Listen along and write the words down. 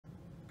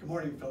Good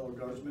morning, fellow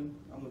Guardsmen.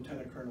 I'm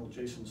Lieutenant Colonel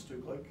Jason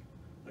Stucklick,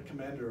 the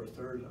commander of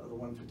 3rd of the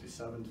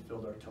 157th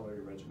Field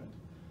Artillery Regiment.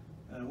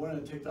 And I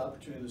wanted to take the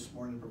opportunity this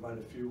morning to provide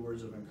a few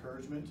words of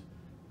encouragement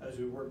as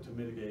we work to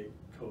mitigate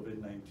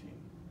COVID-19.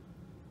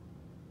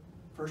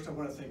 First, I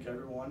want to thank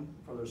everyone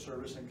for their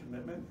service and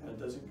commitment, and it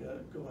doesn't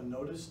go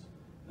unnoticed,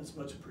 and it's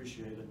much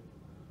appreciated.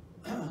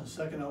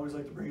 Second, I always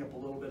like to bring up a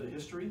little bit of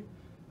history,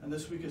 and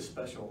this week is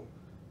special,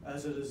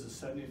 as it is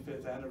the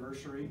 75th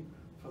anniversary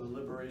for the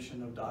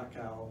liberation of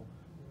Dachau,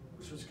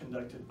 which was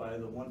conducted by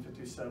the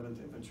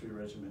 157th Infantry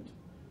Regiment,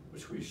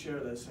 which we share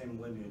that same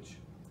lineage,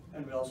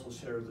 and we also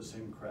share the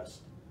same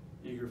crest,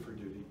 eager for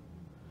duty.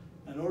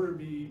 In order to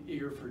be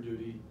eager for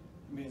duty,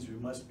 it means we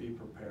must be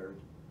prepared.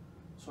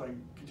 So I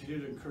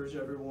continue to encourage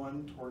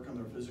everyone to work on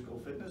their physical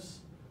fitness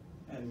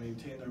and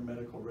maintain their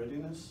medical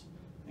readiness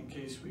in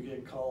case we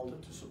get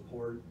called to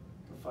support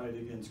the fight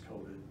against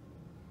COVID.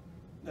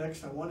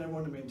 Next, I want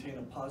everyone to maintain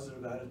a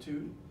positive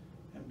attitude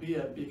and be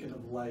a beacon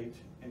of light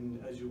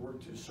as you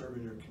work to serve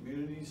in your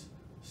communities,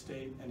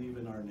 state, and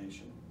even our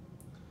nation.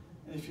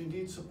 And if you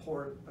need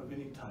support of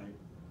any type,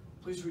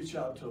 please reach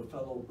out to a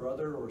fellow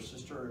brother or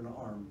sister in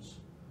arms.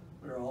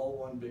 We are all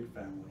one big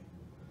family.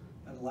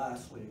 And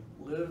lastly,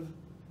 live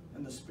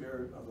in the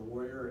spirit of the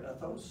warrior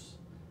ethos,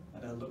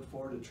 and I look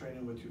forward to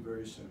training with you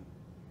very soon.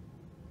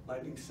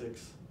 Lightning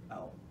 6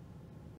 out.